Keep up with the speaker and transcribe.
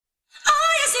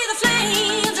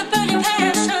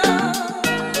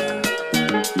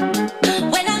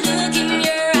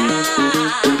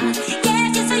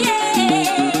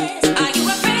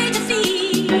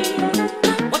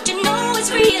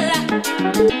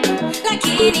like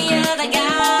any other guy.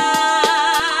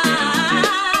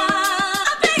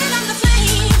 I'm playing on the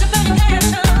flames of burning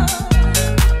passion.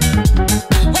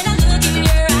 When I look in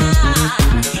your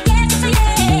eyes, yes, it's a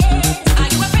yes. Are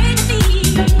you afraid to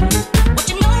see what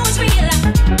you know is real,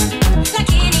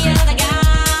 like any other guy?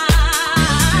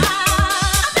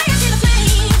 I'm playing in the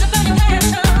flames of burning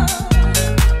passion.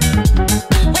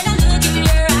 When I look in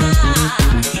your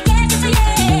eyes, yes, it's a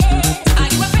yes. Are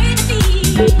you afraid to see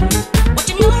what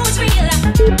you know is real,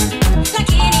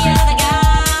 like any other guy?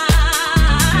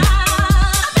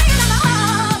 I'm playing on my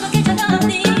heart, forget you love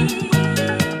me.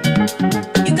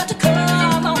 You got to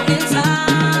come on inside.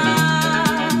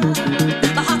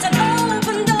 My heart's an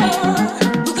open door.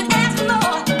 Who could ask for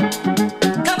more?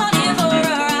 Come on in for a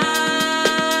ride.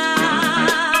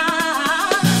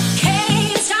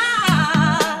 Can't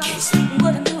stop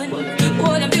what I'm doing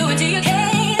to you.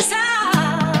 Can't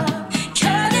stop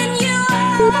turning you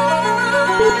on.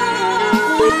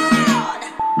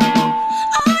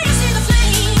 Oh, you see the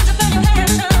flames of burning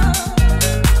passion.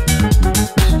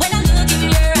 When I look in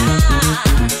your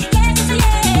eyes, yes, it's a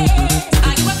yes.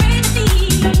 Are you afraid to see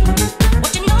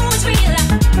what you know is real,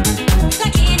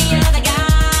 like any other guy?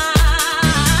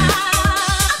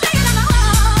 I'm playing on my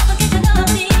heart, forget you love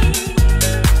me.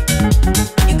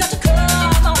 You got to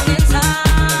come on inside.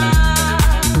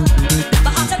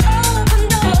 My heart's an open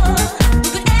door. Who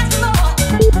could ask for more?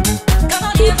 Come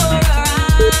on in for a ride.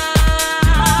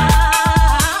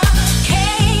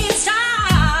 Can't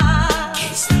stop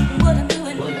what I'm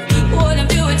doing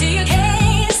to you.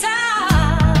 Can't stop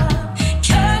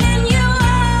turning you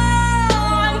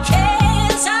on.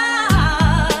 Can't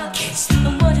stop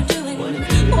what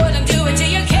I'm doing to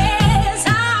you. Can't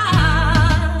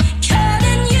stop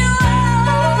turning you on.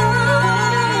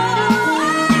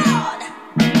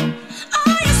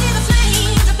 Oh, you see the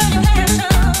flames of burning passion.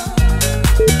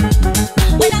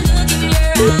 When I look in your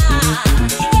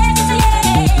eyes, yes, it's a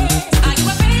yes. Are you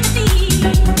afraid to see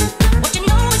what you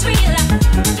know is real,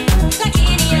 like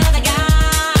any other guy?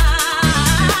 I'm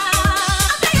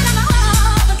playing on my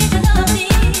heart, forget you love me.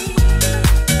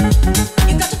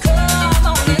 You got to come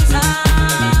on inside.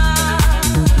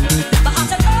 My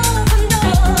heart's an open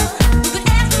door. Who could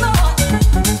ask for more?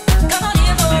 Come on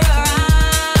in for a ride.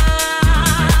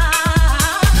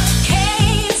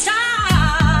 Can't stop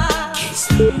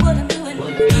what I'm doing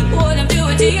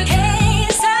to you.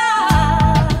 Can't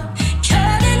stop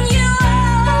turning you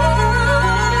on.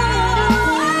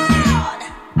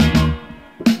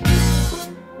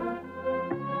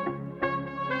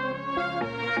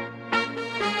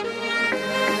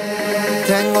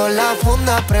 Tengo la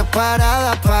funda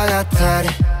preparada para gastar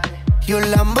y un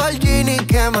Lamborghini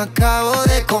que me acabo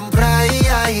de comprar.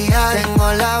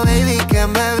 Tengo la baby que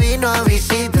me vino a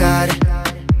visitar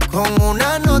con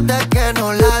una nota que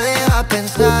no la deja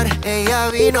pensar. Ella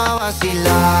vino a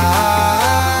vacilar,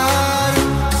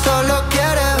 solo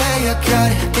quiere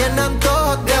bellaquear, tiene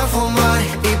antojos de fumar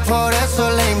y por eso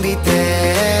la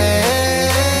invité.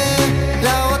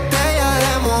 La botella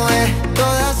de Moët,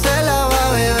 toda se la va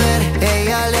a beber.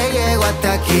 Ella le llegó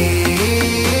hasta aquí.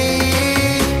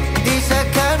 Dice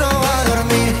que no va a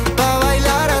dormir, va a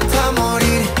bailar hasta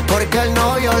morir, porque el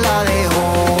novio la dejó.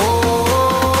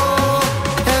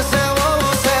 Ese bobo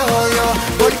se jodió,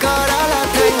 porque ahora la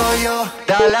tengo yo.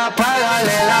 Dale,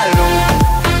 apágale la luz.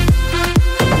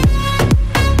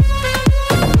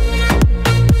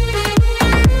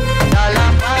 Dale,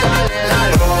 apágale la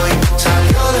luz. Hoy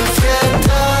salió de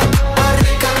fiesta, más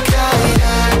rica que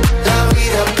ayer. La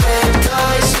vida presta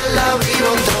y se la vive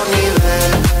a otro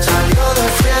nivel. Salió de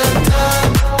fiesta,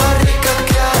 más rica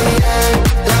que ayer.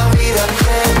 La vida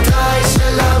presta y se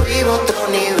la vive a otro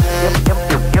nivel.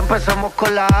 Y empezamos con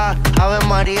la A. Ave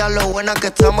María, lo buena que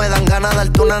está, me dan ganas de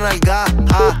darte una nalga.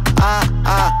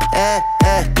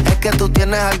 Es que tú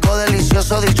tienes algo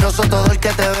delicioso, dichoso todo el que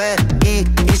te ve. Y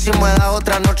si me das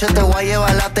otra noche te voy a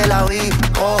llevar a Tel Aviv.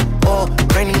 Oh, no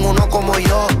hay ninguno como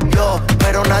yo,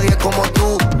 pero nadie como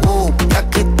tú. Y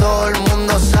aquí todo el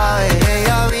mundo sabe,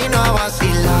 ella vino a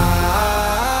vacilar.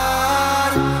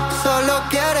 Solo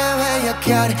quiere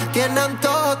bellaquear, tiene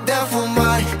antojos de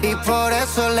fumar y por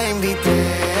eso la invité.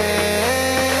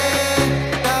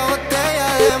 La botella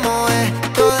de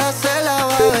Moët, toda se la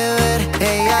va a beber.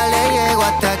 Ella le llegó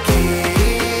hasta aquí.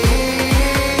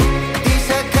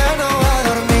 Dice que no va a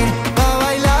dormir, va a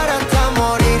bailar hasta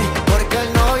morir, porque el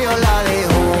novio la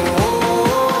dejó.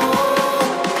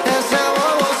 Ese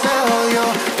bobo se jodió,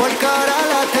 porque ahora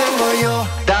la tengo yo.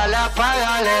 Dale,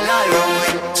 apágale la luz.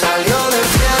 Salió de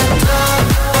fiesta,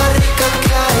 más rica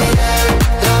que ayer.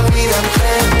 La vida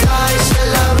presta y se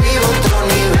la vive a otro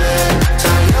nivel.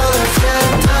 Salió de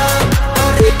fiesta,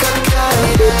 más rica que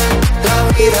ayer.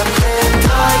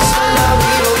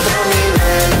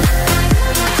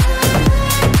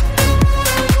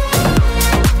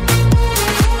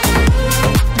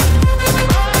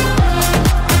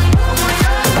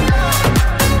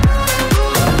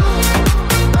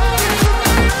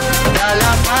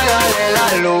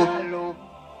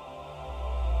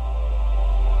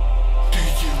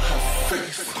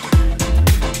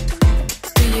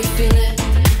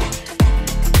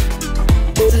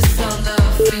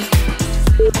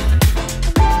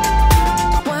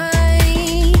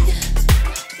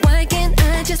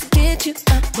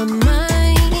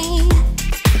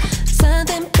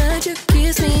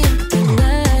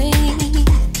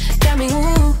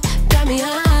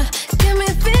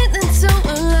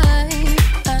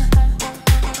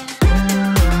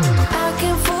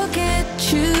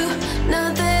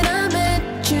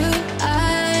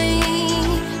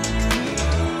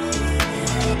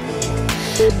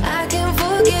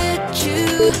 forget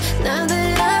you now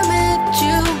that I met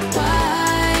you.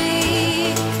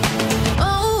 Why?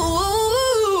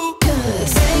 Oh,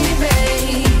 'cause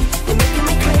baby, you're making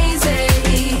me crazy.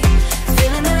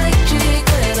 Feeling electric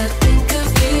when I think of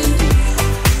you.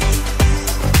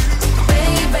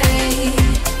 Baby,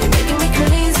 you're making me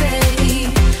crazy.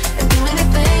 I'd do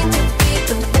anything to be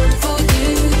the one for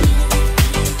you.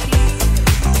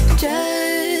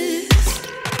 Just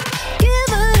give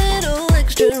a little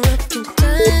extra rough to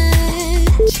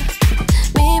touch.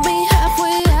 Meet me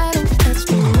halfway, I don't ask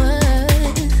for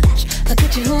much. I'll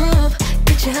get you up,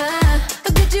 get you high.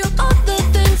 I'll get you all the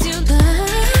things you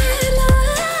like.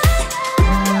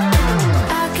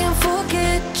 I can't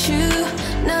forget you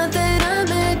now that I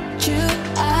met you.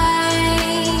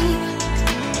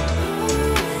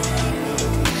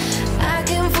 I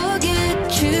can't forget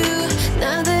you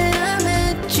now that I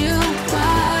met you.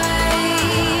 Why?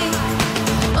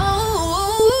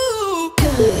 Oh,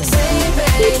 'cause